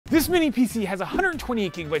This mini PC has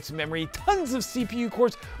 128 gigabytes of memory, tons of CPU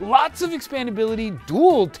cores, lots of expandability,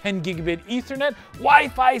 dual 10 gigabit Ethernet,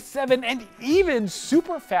 Wi-Fi 7, and even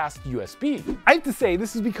super fast USB. I have to say,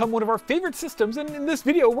 this has become one of our favorite systems, and in this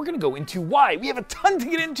video, we're gonna go into why. We have a ton to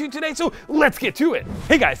get into today, so let's get to it.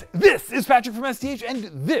 Hey guys, this is Patrick from STH,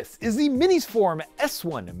 and this is the Minisforum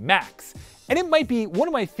MS-S1 Max. And it might be one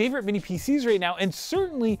of my favorite mini PCs right now, and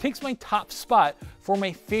certainly takes my top spot for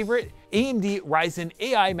my favorite AMD Ryzen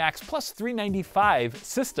AI Max plus 395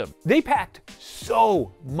 system. They packed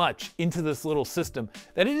so much into this little system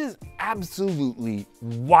that it is absolutely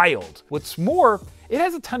wild. What's more, it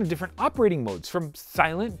has a ton of different operating modes, from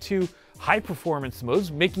silent to high performance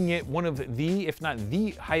modes, making it one of the, if not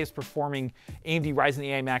the highest performing AMD Ryzen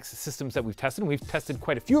AI Max systems that we've tested. And we've tested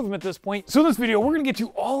quite a few of them at this point. So in this video, we're gonna get to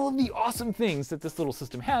all of the awesome things that this little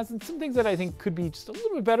system has and some things that I think could be just a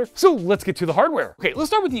little bit better. So let's get to the hardware. Okay,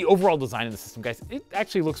 let's start with the overall design of the system, guys. It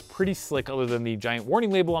actually looks pretty slick other than the giant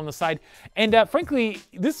warning label on the side. And frankly,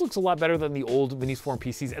 this looks a lot better than the old Minisforum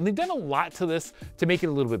PCs, and they've done a lot to this to make it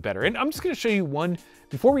a little bit better. And I'm just gonna show you one,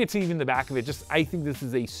 before we get to even the back of it, just I think this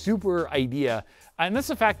is a super idea. And that's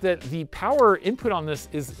the fact that the power input on this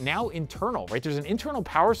is now internal, right? There's an internal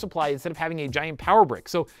power supply instead of having a giant power brick.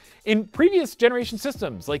 So in previous generation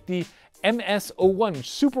systems, like the MS-S1,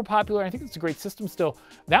 super popular, I think it's a great system still,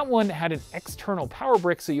 that one had an external power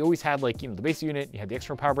brick, so you always had, like, you know, the base unit, you had the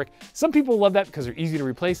external power brick. Some people love that because they're easy to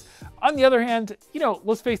replace. On the other hand, you know,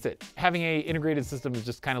 let's face it, having a integrated system is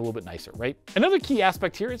just kind of a little bit nicer, right? Another key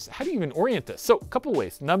aspect here is how do you even orient this? So a couple of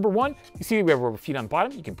ways. Number one, you see we have rubber feet on the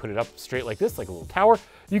bottom. You can put it up straight like this, like a little tower.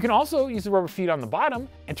 You can also use the rubber feet on the bottom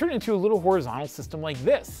and turn it into a little horizontal system like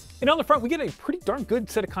this. And on the front, we get a pretty darn good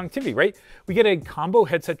set of connectivity, right? We get a combo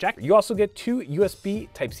headset jack. You also get two USB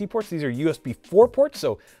Type-C ports. These are USB 4 ports,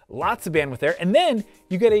 so lots of bandwidth there. And then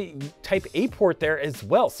you get a Type-A port there as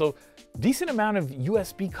well. So decent amount of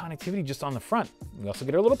USB connectivity just on the front. We also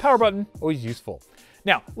get our little power button, always useful.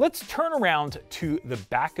 Now, let's turn around to the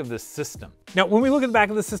back of the system. Now, when we look at the back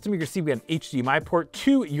of the system, you can see we got an HDMI port,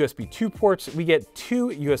 two USB 2 ports, we get two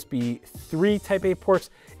USB 3 Type-A ports.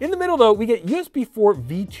 In the middle though, we get USB 4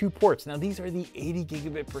 V2 ports. Now, these are the 80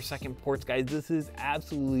 gigabit per second ports, guys. This is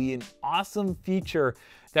absolutely an awesome feature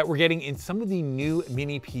that we're getting in some of the new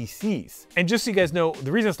mini PCs. And just so you guys know,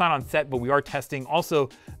 the reason it's not on set, but we are testing also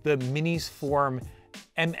the Minisforum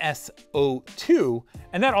MS-S2,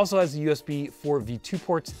 and that also has the USB 4 V2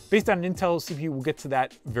 ports based on an Intel CPU. We'll get to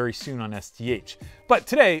that very soon on STH. But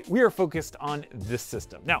today we are focused on this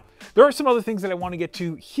system. Now, there are some other things that I want to get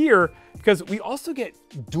to here because we also get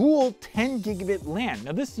dual 10 gigabit LAN.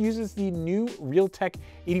 Now, this uses the new Realtek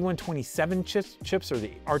 8127 chips or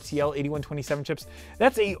the RTL 8127 chips.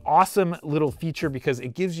 That's an awesome little feature because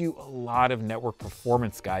it gives you a lot of network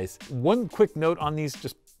performance, guys. One quick note on these,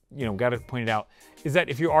 just got to point it out, is that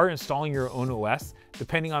if you are installing your own OS,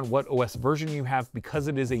 depending on what OS version you have, because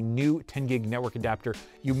it is a new 10 gig network adapter,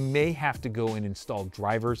 you may have to go and install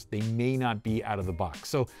drivers. They may not be out of the box.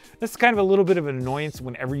 So that's kind of a little bit of an annoyance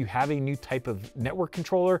whenever you have a new type of network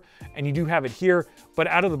controller, and you do have it here, but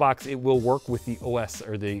out of the box, it will work with the OS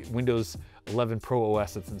or the Windows 11 Pro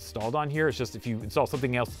OS that's installed on here. It's just if you install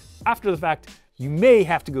something else after the fact, you may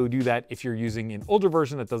have to go do that if you're using an older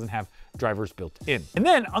version that doesn't have drivers built in. And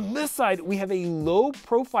then on this side, we have a low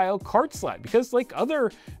profile card slot because, like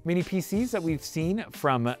other mini PCs that we've seen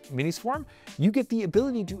from Minisforum, you get the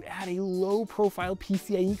ability to add a low profile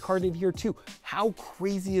PCIe card in here too. How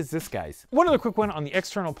crazy is this, guys? One other quick one on the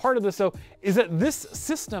external part of this though, is that this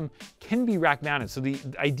system can be rack mounted. So the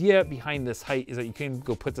idea behind this height is that you can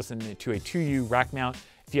go put this into a 2U rack mount.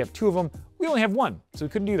 If you have two of them, we only have one, so we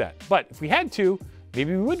couldn't do that. But if we had two,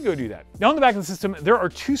 maybe we would go do that. Now on the back of the system, there are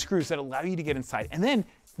two screws that allow you to get inside. And then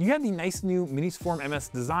you have the nice new Minisforum MS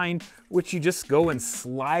design, which you just go and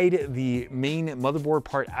slide the main motherboard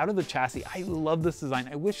part out of the chassis. I love this design.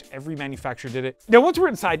 I wish every manufacturer did it. Now, once we're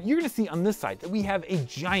inside, you're gonna see on this side that we have a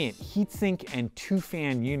giant heatsink and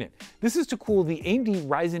 2-fan unit. This is to cool the AMD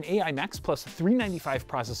Ryzen AI Max plus 395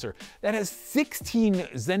 processor that has 16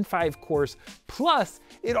 Zen 5 cores, plus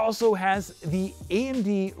it also has the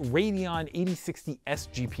AMD Radeon 8060S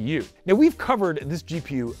GPU. Now, we've covered this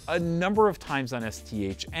GPU a number of times on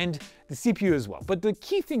STH, and the CPU as well. But the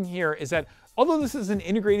key thing here is that although this is an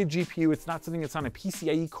integrated GPU, it's not something that's on a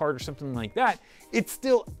PCIe card or something like that, it's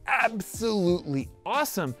still absolutely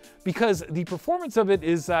awesome because the performance of it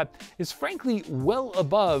is frankly well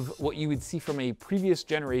above what you would see from a previous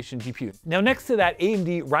generation GPU. Now, next to that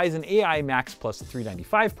AMD Ryzen AI Max plus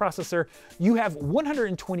 395 processor, you have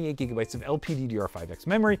 128 gigabytes of LPDDR5X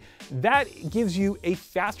memory. That gives you a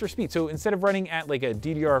faster speed. So instead of running at like a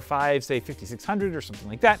DDR5, say 5600 or something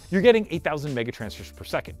like that, you're getting 8,000 megatransfers per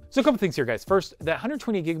second. So a couple things here, guys. First, that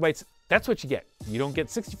 128 gigabytes, that's what you get. You don't get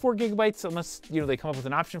 64 gigabytes unless they come up with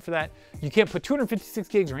an option for that. You can't put 256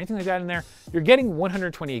 gigs or anything like that in there. You're getting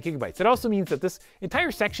 128 gigabytes. It also means that this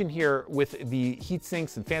entire section here with the heat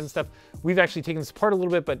sinks and fans and stuff, we've actually taken this apart a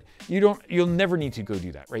little bit, but you'll never need to go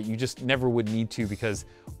do that, right? You just never would need to because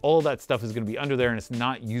all that stuff is gonna be under there and it's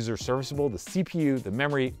not user serviceable. The CPU, the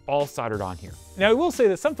memory, all soldered on here. Now, I will say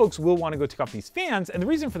that some folks will wanna go take off these fans, and the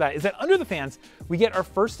reason for that is that under the fans, we get our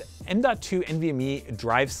first M.2 NVMe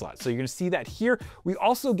drive slot. So you're gonna see that here. We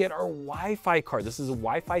also get our Wi-Fi card. This is a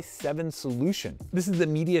Wi-Fi 7 solution. This is the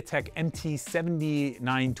MediaTek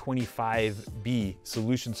MT7925B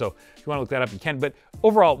solution. So if you wanna look that up, you can. But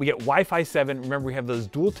overall, we get Wi-Fi 7. Remember, we have those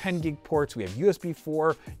dual 10 gig ports. We have USB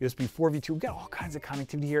 4, USB 4v2. We've got all kinds of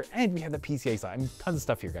connectivity here, and we have the PCIe slot. I mean, tons of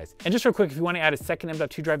stuff here, guys. And just real quick, if you wanna add a second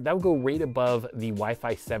M.2 drive, that would go right above the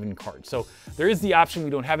Wi-Fi 7 card. So there is the option. We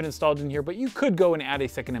don't have it installed in here, but you could go and add a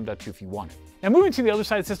second M.2 if you wanted. Now, moving to the other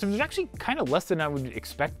side of the system, there's actually kind of less than I would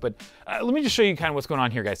expect, but let me just show you kind of what's going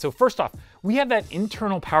on here, guys. So first off, we have that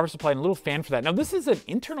internal power supply and a little fan for that. Now, this is a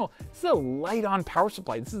light-on power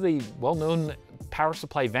supply. This is a well-known power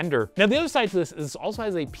supply vendor. Now, the other side to this is also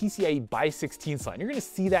has a PCIe by 16 slot. And you're gonna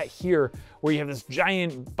see that here where you have this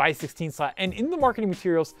giant by 16 slot. And in the marketing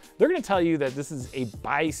materials, they're gonna tell you that this is a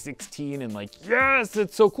by 16 and like, yes,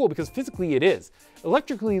 it's so cool because physically it is.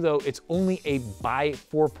 Electrically though, it's only a by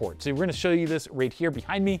 4 port. So we're gonna show you this right here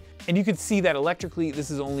behind me. And you can see that electrically,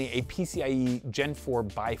 this is only a PCIe Gen 4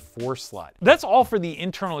 by 4 slot. That's all for the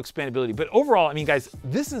internal expandability. But overall, I mean, guys,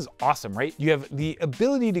 this is awesome, right? You have the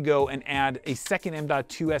ability to go and add a second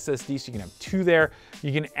M.2 SSD, so you can have 2 there.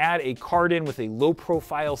 You can add a card in with a low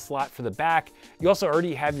profile slot for the back. You also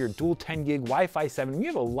already have your dual 10 gig Wi-Fi 7. You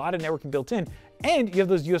have a lot of networking built in. And you have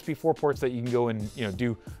those USB 4 ports that you can go and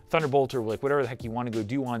do Thunderbolt or like whatever the heck you want to go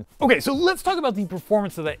do on. Okay, so let's talk about the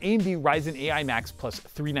performance of the AMD Ryzen AI Max plus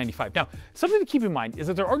 395. Now, something to keep in mind is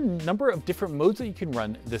that there are a number of different modes that you can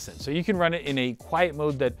run this in. So you can run it in a quiet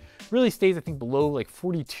mode that really stays, I think, below like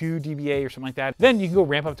 42 dBA or something like that. Then you can go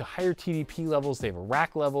ramp up to higher TDP levels. They have a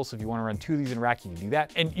rack level, so if you want to run 2 of these in a rack, you can do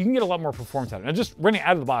that. And you can get a lot more performance out of it. Now, just running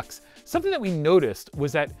out of the box, something that we noticed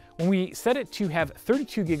was that when we set it to have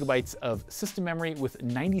 32 gigabytes of system memory with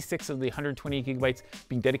 96 of the 128 gigabytes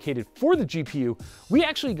being dedicated for the GPU, we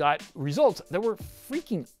actually got results that were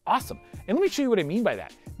freaking awesome. And let me show you what I mean by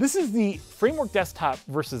that. This is the Framework Desktop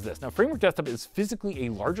versus this. Now, Framework Desktop is physically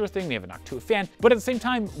a larger thing. They have a Noctua fan, but at the same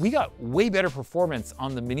time, we got way better performance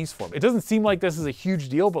on the Minisforum. It doesn't seem like this is a huge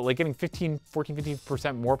deal, but like getting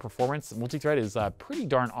 15% more performance multi-thread is pretty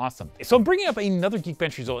darn awesome. So I'm bringing up another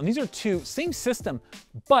Geekbench result, and these are 2, same system,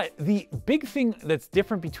 but the big thing that's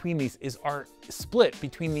different between these is our split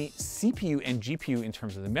between the CPU and GPU in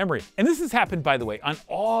terms of the memory. And this has happened, by the way, on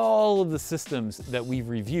all of the systems that we've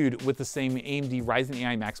reviewed with the same AMD Ryzen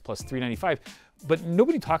AI Max plus 395. But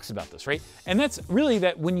nobody talks about this, right? And that's really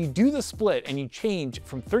that when you do the split and you change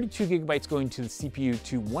from 32 gigabytes going to the CPU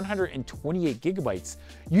to 128 gigabytes,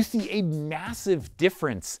 you see a massive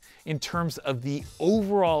difference in terms of the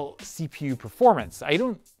overall CPU performance. I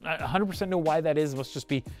don't 100% know why that is. It must just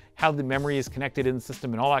be how the memory is connected in the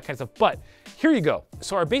system and all that kind of stuff. But here you go.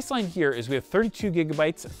 So our baseline here is we have 32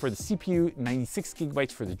 gigabytes for the CPU, 96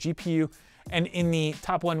 gigabytes for the GPU. And in the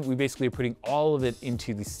top one, we basically are putting all of it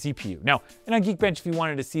into the CPU. Now, and on Geekbench, if you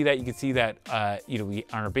wanted to see that, you can see that, on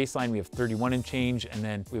our baseline, we have 31 and change, and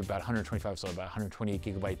then we have about 125, so about 128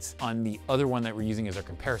 gigabytes on the other one that we're using as our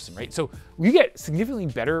comparison, right? So we get significantly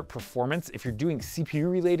better performance if you're doing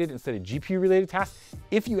CPU related instead of GPU related tasks,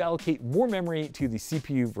 if you allocate more memory to the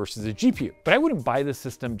CPU versus a GPU. But I wouldn't buy this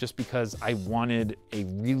system just because I wanted a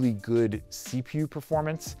really good CPU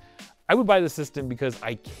performance. I would buy the system because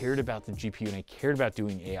I cared about the GPU and I cared about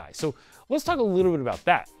doing AI. So let's talk a little bit about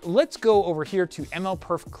that. Let's go over here to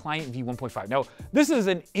MLPerf Client V1.5. Now, this is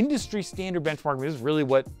an industry standard benchmark. This is really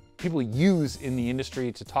what people use in the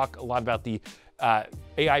industry to talk a lot about the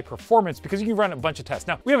AI performance, because you can run a bunch of tests.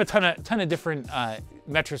 Now, we have a ton of different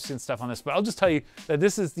metrics and stuff on this, but I'll just tell you that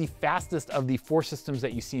this is the fastest of the 4 systems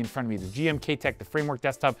that you see in front of me: the GM-K-Tech, the Framework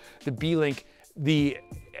Desktop, the B-Link. The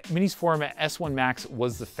Minisforum MS-S1 Max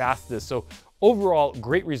was the fastest. So overall,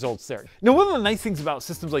 great results there. Now, one of the nice things about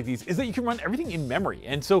systems like these is that you can run everything in memory.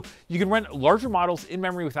 And so you can run larger models in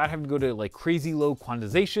memory without having to go to like crazy low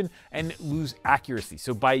quantization and lose accuracy.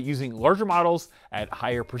 So by using larger models at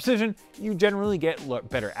higher precision, you generally get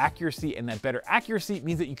better accuracy, and that better accuracy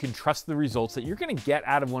means that you can trust the results that you're gonna get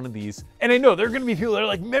out of one of these. And I know there are gonna be people that are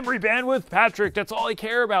like, memory bandwidth, Patrick, that's all I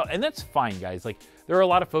care about. And that's fine, guys. Like, there are a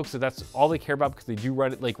lot of folks that that's all they care about because they do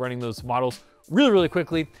run it, like running those models really, really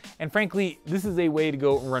quickly. And frankly, this is a way to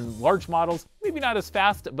go run large models, maybe not as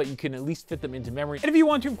fast, but you can at least fit them into memory. And if you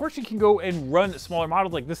want to, of course, you can go and run smaller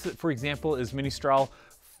models. Like this, for example, is Ministral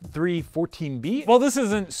 314B. Well, this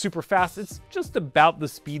isn't super fast. It's just about the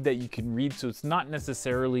speed that you can read. So it's not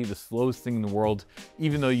necessarily the slowest thing in the world,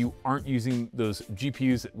 even though you aren't using those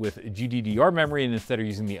GPUs with GDDR memory and instead are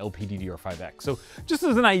using the LPDDR5X. So just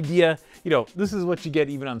as an idea, you know, this is what you get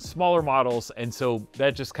even on smaller models. And so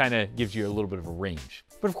that just kind of gives you a little bit of a range.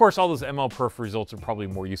 But of course, all those MLPerf results are probably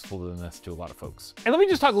more useful than this to a lot of folks. And let me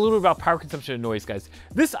just talk a little bit about power consumption and noise, guys.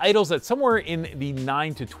 This idles at somewhere in the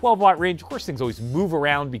 9 to 12 watt range. Of course, things always move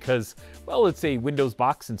around because, well, it's a Windows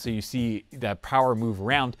box, and so you see that power move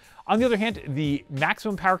around. On the other hand, the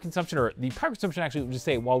maximum power consumption, or the power consumption actually, we'll just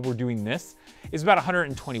say while we're doing this, is about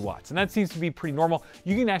 120 watts. And that seems to be pretty normal.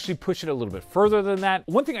 You can actually push it a little bit further than that.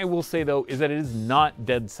 One thing I will say though, is that it is not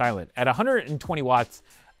dead silent. At 120 watts,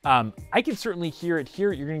 I can certainly hear it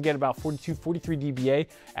here. You're gonna get about 42, 43 dBA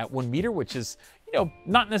at 1 meter, which is, you know,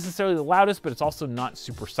 not necessarily the loudest, but it's also not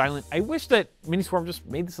super silent. I wish that Minisforum just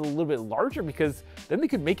made this a little bit larger because then they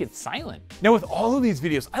could make it silent. Now with all of these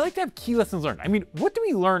videos, I like to have key lessons learned. I mean, what do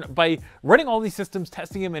we learn by running all these systems,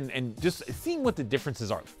 testing them, and just seeing what the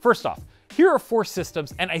differences are? First off, here are 4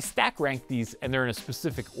 systems, and I stack rank these, and they're in a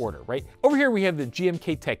specific order, right? Over here, we have the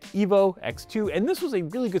GMK Tech Evo X2, and this was a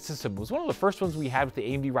really good system. It was one of the first ones we had with the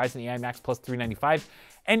AMD Ryzen AI Max plus 395.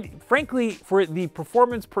 And frankly, for the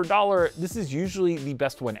performance per dollar, this is usually the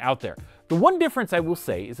best one out there. The one difference I will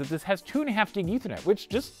say is that this has 2.5 gig Ethernet, which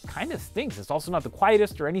just kind of stinks. It's also not the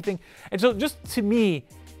quietest or anything. And so just to me,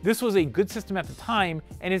 this was a good system at the time,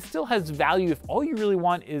 and it still has value if all you really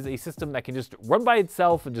want is a system that can just run by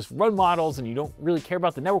itself and just run models, and you don't really care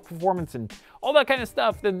about the network performance and all that kind of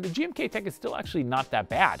stuff, then the GMK Tech is still actually not that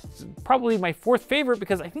bad. It's probably my 4th favorite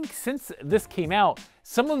because I think since this came out,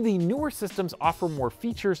 some of the newer systems offer more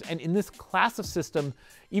features, and in this class of system,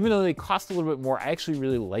 even though they cost a little bit more, I actually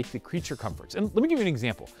really like the creature comforts. And let me give you an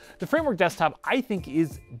example. The Framework desktop, I think,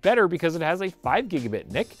 is better because it has a 5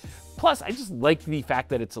 gigabit NIC. Plus, I just like the fact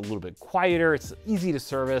that it's a little bit quieter, it's easy to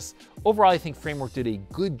service. Overall, I think Framework did a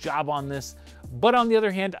good job on this. But on the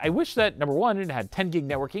other hand, I wish that, number 1, it had 10 gig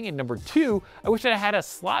networking, and number 2, I wish that it had a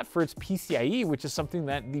slot for its PCIe, which is something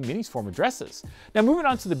that the Minisforum addresses. Now, moving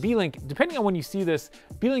on to the B-Link, depending on when you see this,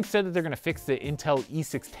 B-Link said that they're gonna fix the Intel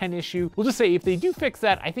E610 issue. We'll just say if they do fix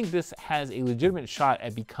that, I think this has a legitimate shot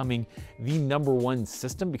at becoming the #1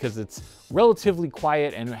 system because it's relatively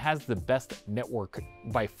quiet and it has the best network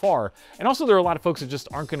by far. And also there are a lot of folks that just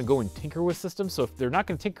aren't gonna go and tinker with systems. So if they're not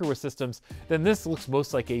gonna tinker with systems, then this looks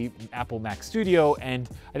most like a Apple Mac Studio, and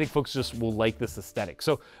I think folks just will like this aesthetic.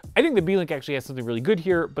 So I think the B-Link actually has something really good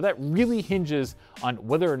here, but that really hinges on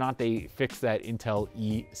whether or not they fix that Intel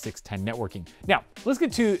E610 networking. Now, let's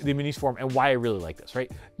get to the Minisforum and why I really like this,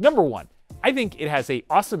 right? Number 1, I think it has an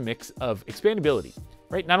awesome mix of expandability.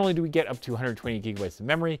 Right? Not only do we get up to 120 gigabytes of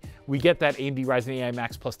memory, we get that AMD Ryzen AI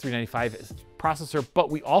Max plus 395 processor, but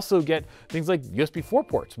we also get things like USB 4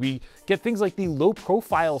 ports. We get things like the low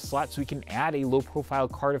profile slot, so we can add a low profile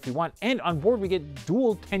card if we want. And on board, we get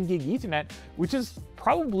dual 10 gig Ethernet, which is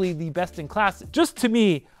probably the best in class. Just to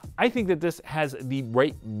me, I think that this has the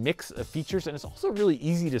right mix of features, and it's also really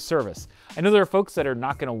easy to service. I know there are folks that are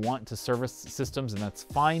not gonna want to service systems, and that's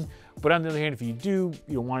fine. But on the other hand, if you do,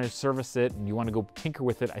 you don't want to service it and you want to go tinker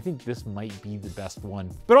with it, I think this might be the best one.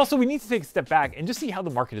 But also we need to take a step back and just see how the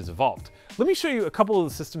market has evolved. Let me show you a couple of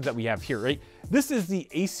the systems that we have here, right? This is the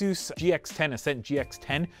Asus GX10, Ascent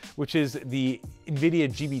GX10, which is the NVIDIA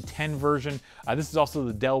GB10 version. This is also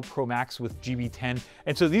the Dell Pro Max with GB10.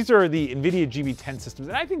 And so these are the NVIDIA GB10 systems.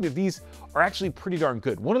 And I think that these are actually pretty darn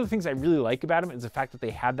good. One of the things I really like about them is the fact that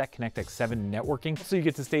they have that ConnectX-7 networking. So you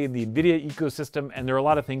get to stay in the NVIDIA ecosystem, and there are a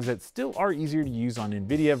lot of things that still are easier to use on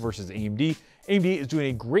NVIDIA versus AMD. AMD is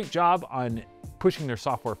doing a great job on pushing their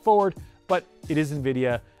software forward, but it is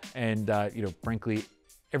NVIDIA, and you know, frankly,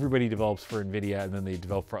 everybody develops for NVIDIA and then they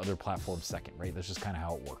develop for other platforms second, right? That's just kind of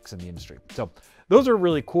how it works in the industry. So those are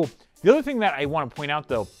really cool. The other thing that I want to point out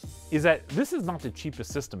though is that this is not the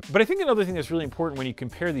cheapest system. But I think another thing that's really important when you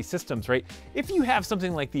compare these systems, right? If you have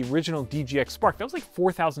something like the original DGX Spark, that was like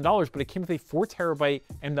 $4,000, but it came with a 4TB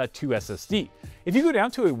M.2 SSD. If you go down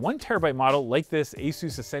to a 1TB model like this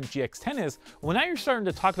Asus Ascent GX10 is, well, now you're starting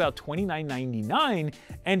to talk about $29.99.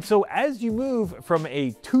 And so as you move from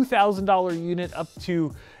a $2,000 unit up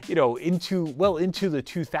to, into the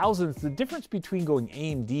 2000s, the difference between going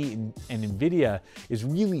AMD and NVIDIA is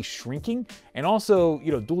really shrinking. And also,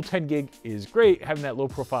 dual 10 gig is great. Having that low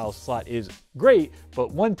profile slot is great,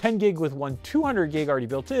 but one 10 gig with one 200 gig already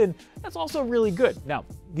built in, that's also really good. Now,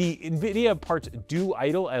 the NVIDIA parts do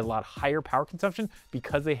idle at a lot higher power consumption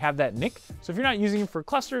because they have that NIC. So if you're not using it for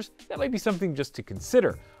clusters, that might be something just to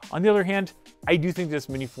consider. On the other hand, I do think this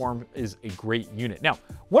Minisforum is a great unit. Now,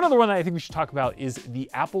 one other one that I think we should talk about is the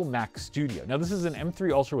Apple Mac Studio. Now, this is an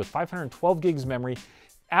M3 Ultra with 512 gigs memory.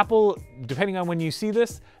 Apple, depending on when you see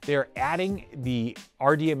this, they're adding the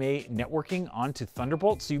RDMA networking onto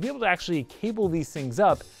Thunderbolt. So you'll be able to actually cable these things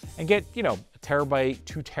up and get, a terabyte,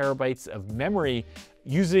 2 terabytes of memory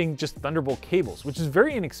using just Thunderbolt cables, which is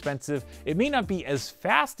very inexpensive. It may not be as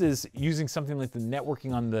fast as using something like the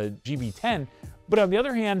networking on the GB10, but on the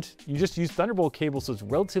other hand, you just use Thunderbolt cables, so it's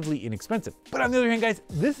relatively inexpensive. But on the other hand, guys,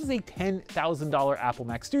 this is a $10,000 Apple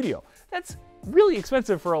Mac Studio. That's really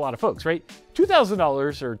expensive for a lot of folks, right?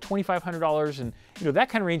 $2,000 or $2,500 and that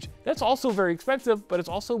kind of range, that's also very expensive, but it's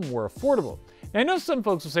also more affordable. Now I know some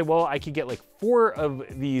folks will say, well, I could get like 4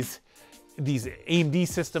 of these AMD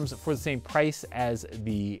systems for the same price as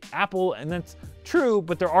the Apple, and that's true,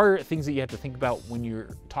 but there are things that you have to think about when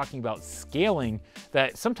you're talking about scaling,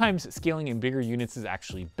 that sometimes scaling in bigger units is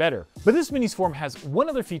actually better. But this Minisforum has one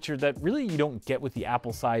other feature that really you don't get with the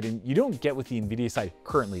Apple side and you don't get with the NVIDIA side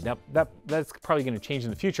currently. Now, that's probably going to change in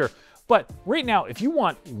the future. But right now, if you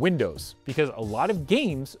want Windows, because a lot of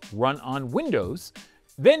games run on Windows,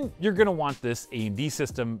 then you're going to want this AMD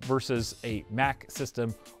system versus a Mac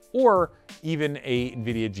system, or even a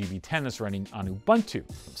NVIDIA GB10 that's running on Ubuntu.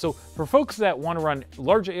 So for folks that want to run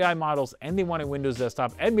large AI models and they want a Windows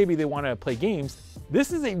desktop and maybe they want to play games,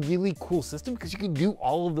 this is a really cool system because you can do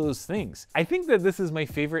all of those things. I think that this is my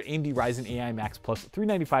favorite AMD Ryzen AI Max Plus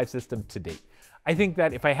 395 system to date. I think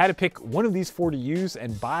that if I had to pick one of these 4 to use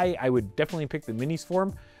and buy, I would definitely pick the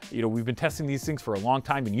Minisforum. We've been testing these things for a long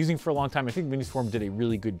time and using for a long time. I think Minisforum did a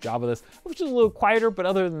really good job of this, which is a little quieter, but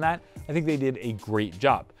other than that, I think they did a great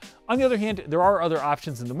job. On the other hand, there are other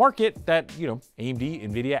options in the market that, AMD,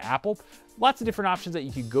 NVIDIA, Apple, lots of different options that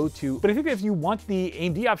you could go to. But I think that if you want the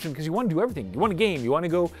AMD option, because you want to do everything, you want to game, you want to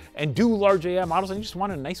go and do large AI models, and you just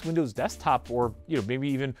want a nice Windows desktop, or maybe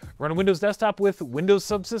even run a Windows desktop with Windows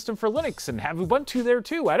subsystem for Linux and have Ubuntu there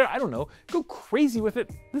too. I don't know, go crazy with it.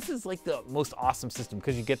 This is like the most awesome system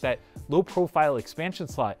because you get that low profile expansion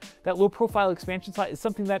slot. That low profile expansion slot is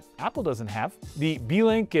something that Apple doesn't have. The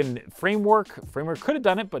B-Link and Framework could have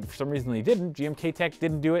done it, but for some reason they didn't. GMK Tech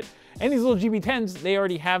didn't do it. And these little GB10s, they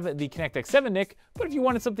already have the ConnectX 7 NIC, but if you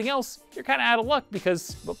wanted something else, you're kind of out of luck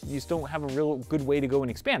because, well, you just don't have a real good way to go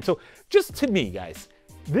and expand. So just to me, guys,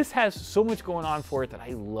 this has so much going on for it that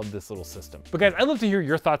I love this little system. But guys, I'd love to hear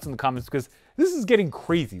your thoughts in the comments because this is getting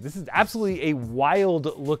crazy. This is absolutely a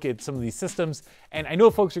wild look at some of these systems. And I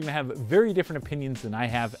know folks are gonna have very different opinions than I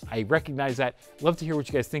have. I recognize that. Love to hear what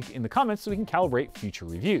you guys think in the comments so we can calibrate future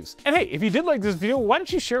reviews. And hey, if you did like this video, why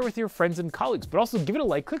don't you share it with your friends and colleagues, but also give it a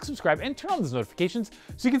like, click subscribe, and turn on those notifications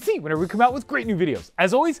so you can see whenever we come out with great new videos.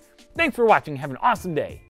 As always, thanks for watching. Have an awesome day.